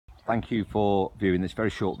Thank you for viewing this very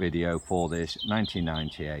short video for this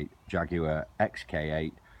 1998 Jaguar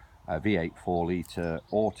XK8 V8 4-litre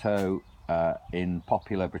auto in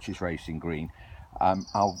popular British racing green.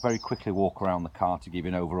 I'll very quickly walk around the car to give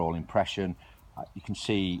you an overall impression. You can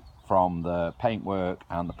see from the paintwork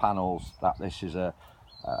and the panels that this is a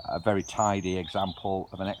very tidy example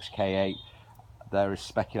of an XK8. There is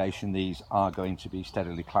speculation these are going to be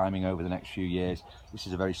steadily climbing over the next few years. This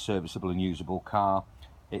is a very serviceable and usable car.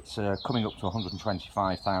 It's coming up to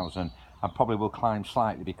 125,000 and probably will climb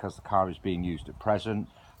slightly because the car is being used at present.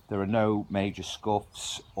 There are no major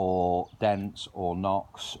scuffs or dents or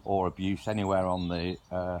knocks or abuse anywhere on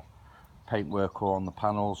the paintwork or on the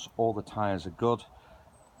panels. All the tyres are good.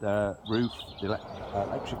 The roof, the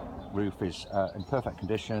electric roof is in perfect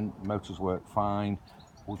condition. The motors work fine.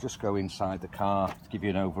 We'll just go inside the car to give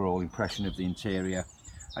you an overall impression of the interior.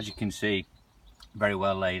 As you can see, very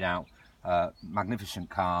well laid out.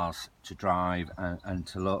 Magnificent cars to drive and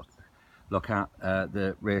to look at.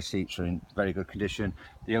 The rear seats are in very good condition.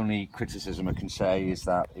 The only criticism I can say is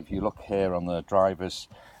that if you look here on the driver's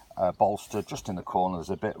bolster, just in the corner,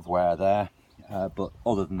 there's a bit of wear there. But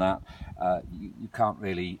other than that, you can't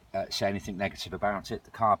really say anything negative about it.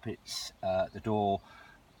 The carpets, the door,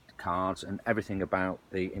 the cards, and everything about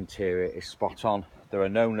the interior is spot on. There are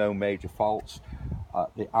no major faults.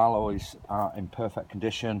 The alloys are in perfect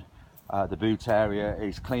condition. The boot area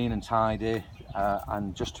is clean and tidy,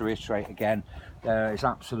 and just to reiterate again, there is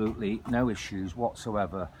absolutely no issues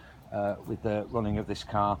whatsoever with the running of this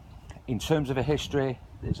car. In terms of a history,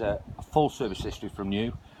 there's a full service history from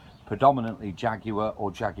new. Predominantly Jaguar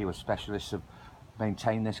or Jaguar specialists have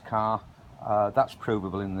maintained this car. That's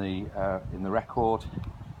provable in the record.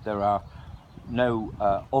 There are no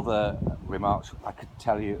other remarks I could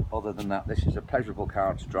tell you other than that this is a pleasurable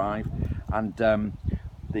car to drive, and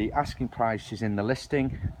the asking price is in the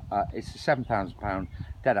listing. It's a £7,000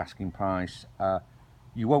 dead asking price.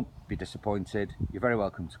 You won't be disappointed. You're very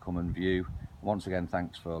welcome to come and view. Once again,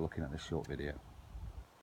 thanks for looking at this short video.